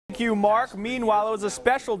Thank you, Mark. Meanwhile, it was a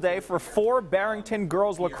special day for 4 Barrington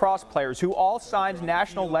girls lacrosse players who all signed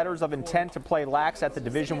national letters of intent to play lax at the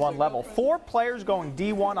Division I level. 4 players going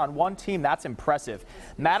D1 on one team. That's impressive.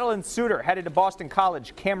 Madeline Suter headed to Boston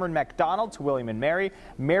College. Cameron McDonald to William & Mary.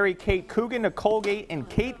 Mary Kate Coogan to Colgate. And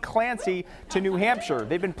Kate Clancy to New Hampshire.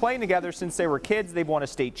 They've been playing together since they were kids. They've won a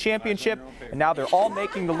state championship. And now they're all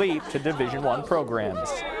making the leap to Division I programs.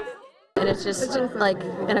 And it's just like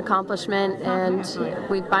an accomplishment, and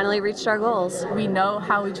we finally reached our goals. We know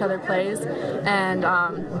how each other plays, and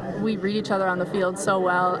we read each other on the field so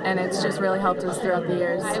well, and it's just really helped us throughout the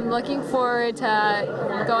years. I'm looking forward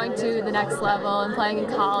to going to the next level and playing in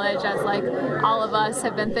college, as like all of us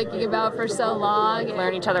have been thinking about for so long.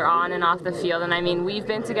 Learn each other on and off the field, and I mean, we've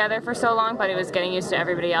been together for so long, but it was getting used to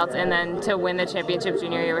everybody else, and then to win the championship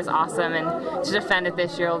junior year was awesome, and to defend it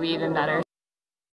this year will be even better.